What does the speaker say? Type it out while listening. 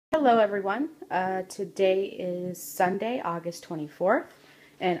Hello everyone. Today is Sunday, August 24th,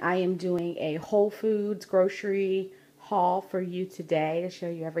 and I am doing a Whole Foods grocery haul for you today to show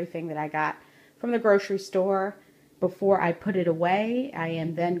you everything that I got from the grocery store. Before I put it away, I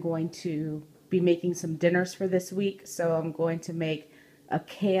am then going to be making some dinners for this week. So I'm going to make a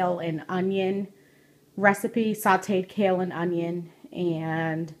kale and onion recipe, sauteed kale and onion,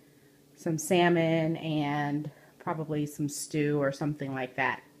 and some salmon and probably some stew or something like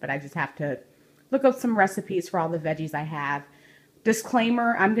that. But I just have to look up some recipes for all the veggies I have.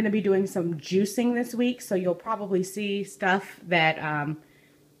 Disclaimer, I'm going to be doing some juicing this week, so you'll probably see stuff that, I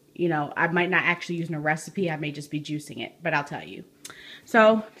might not actually use in a recipe. I may just be juicing it, but I'll tell you.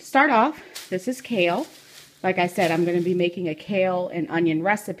 So, to start off, this is kale. Like I said, I'm going to be making a kale and onion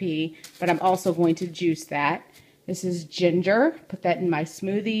recipe, but I'm also going to juice that. This is ginger. Put that in my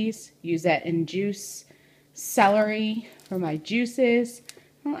smoothies. Use that in juice. Celery for my juices.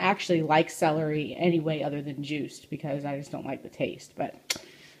 I don't actually like celery anyway other than juiced because I just don't like the taste. But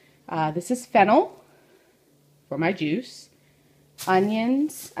this is fennel for my juice.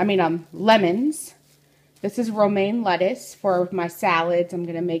 Lemons. This is romaine lettuce for my salads I'm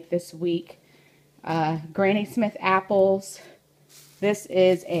going to make this week. Granny Smith apples. This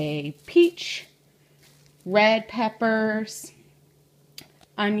is a peach. Red peppers.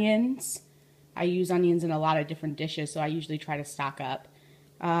 Onions. I use onions in a lot of different dishes, so I usually try to stock up.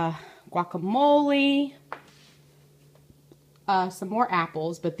 Guacamole. Some more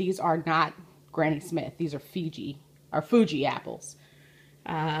apples, but these are not Granny Smith. These are Fuji apples.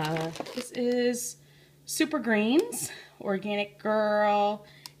 This is Super Greens, Organic Girl.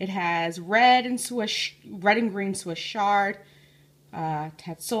 It has red and green Swiss chard,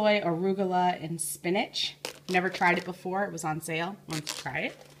 tatsoi, arugula, and spinach. Never tried it before. It was on sale. Wanted to try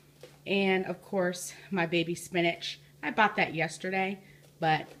it. And of course, my baby spinach. I bought that yesterday,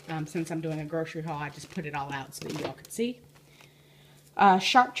 but since I'm doing a grocery haul, I just put it all out so that you all could see.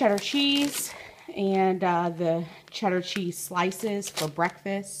 Sharp cheddar cheese and the cheddar cheese slices for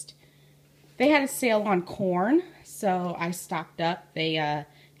breakfast. They had a sale on corn, so I stocked up. They had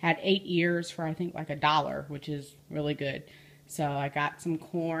 8 ears for I think like $1, which is really good. So I got some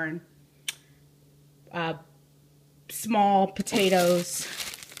corn, small potatoes,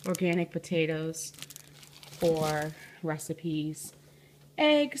 organic potatoes for recipes,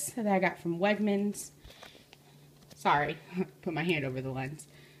 eggs that I got from Wegmans. Sorry, put my hand over the lens.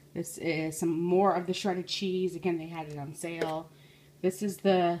 This is some more of the shredded cheese. Again, they had it on sale. This is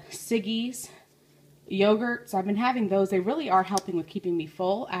the Siggi's yogurts. I've been having those. They really are helping with keeping me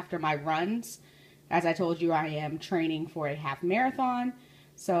full after my runs. As I told you, I am training for a half marathon,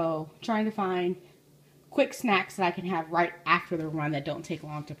 so trying to find quick snacks that I can have right after the run that don't take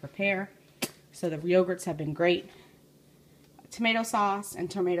long to prepare. So the yogurts have been great. Tomato sauce and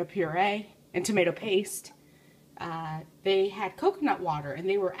tomato puree and tomato paste. They had coconut water, and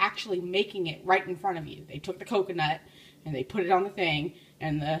they were actually making it right in front of you. They took the coconut and they put it on the thing,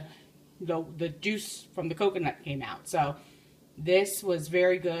 and the juice from the coconut came out. So this was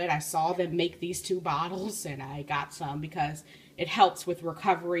very good. I saw them make these 2 bottles, and I got some because it helps with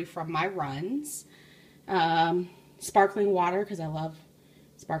recovery from my runs. Sparkling water, because I love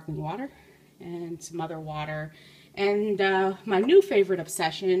sparkling water, and some other water. And my new favorite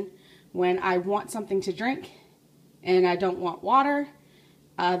obsession, when I want something to drink and I don't want water,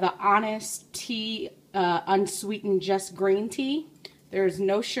 the Honest Tea unsweetened just green tea. There's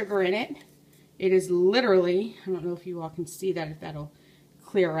no sugar in it. It is literally, I don't know if you all can see that, if that'll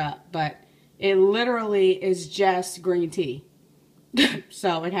clear up, but it literally is just green tea.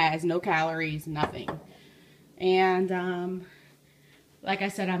 So it has no calories, nothing. And like I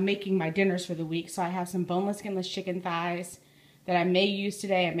said, I'm making my dinners for the week, so I have some boneless, skinless chicken thighs that I may use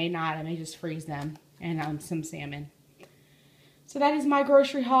today. I may not. I may just freeze them, and some salmon. So that is my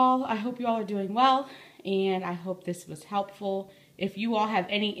grocery haul. I hope you all are doing well, and I hope this was helpful. If you all have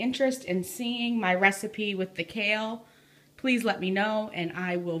any interest in seeing my recipe with the kale, please let me know, and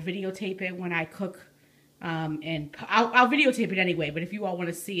I will videotape it when I cook. And I'll videotape it anyway, but if you all want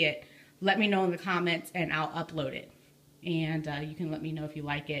to see it, let me know in the comments, and I'll upload it. And you can let me know if you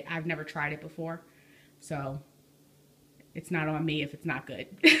like it. I've never tried it before, so it's not on me if it's not good.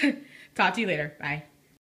 Talk to you later. Bye.